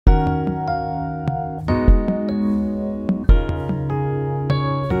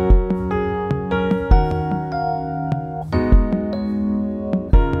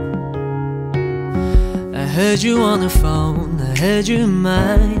heard you on the phone, I heard you in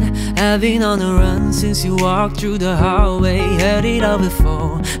mine. I've been on the run since you walked through the hallway. Heard it all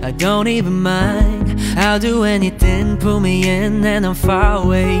before, I don't even mind. I'll do anything, pull me in and I'm far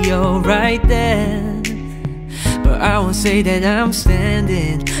away. You're right there, but I won't say that I'm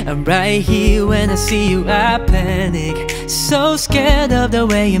standing. I'm right here, when I see you I panic. So scared of the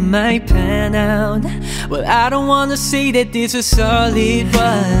way it might pan out. Well, I don't wanna say that this was all it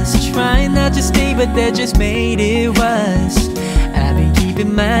was. Trying not to stay, but that just made it worse. I've been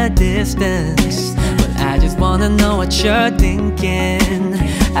keeping my distance, but I just wanna know what you're thinking.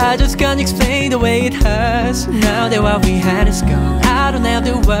 I just can't explain the way it hurts. Now that what we had is gone, I don't have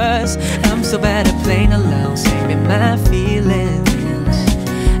the words. I'm so bad at playing alone, saving my feelings.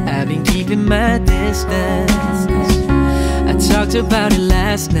 I've been keeping my distance. I talked about it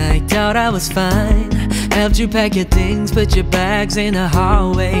last night, thought I was fine. Helped you pack your things, put your bags in the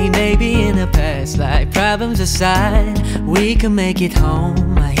hallway. Maybe in a past life, problems aside, we can make it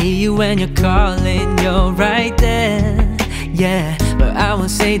home. I hear you when you're calling, you're right there. Yeah, but I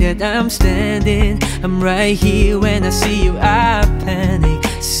won't say that I'm standing. I'm right here, when I see you I panic.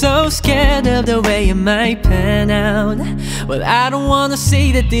 So scared of the way it might pan out. Well, I don't wanna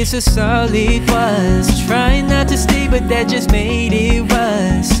say that this is all it was. Trying not to stay, but that just made it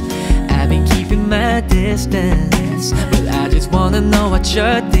worse. I've been keeping my distance. Well, I just wanna know what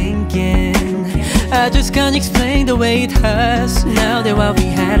you're thinking. I just can't explain the way it hurts. Now that what we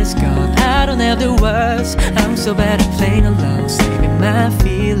had is gone, I don't have the words. I'm so bad at playing alone, saving my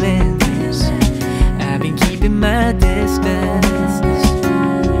feelings. I've been keeping my distance.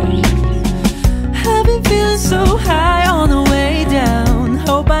 I've been feeling so high on the way down.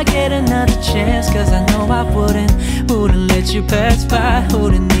 Hope I get another chance, cause I know I wouldn't let you pass by.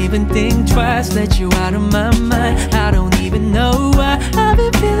 Wouldn't even think twice, let you out of my mind. I don't even know why. I've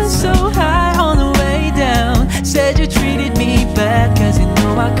been feeling so high on the way down. Said you treated me bad, cause you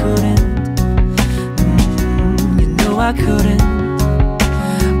know I couldn't. You know I couldn't.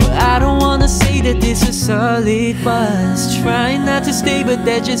 Well, I don't wanna say that this is all it was. Trying not to stay, but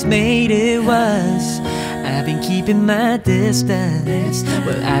that just made it worse. I've been keeping my distance.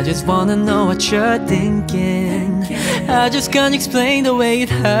 Well, I just wanna know what you're thinking. I just can't explain the way it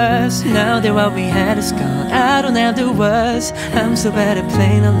hurts. Now that what we had is gone, I don't have the words. I'm so bad at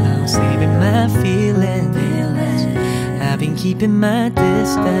playing alone, saving my feelings. I've been keeping my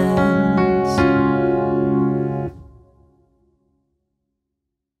distance.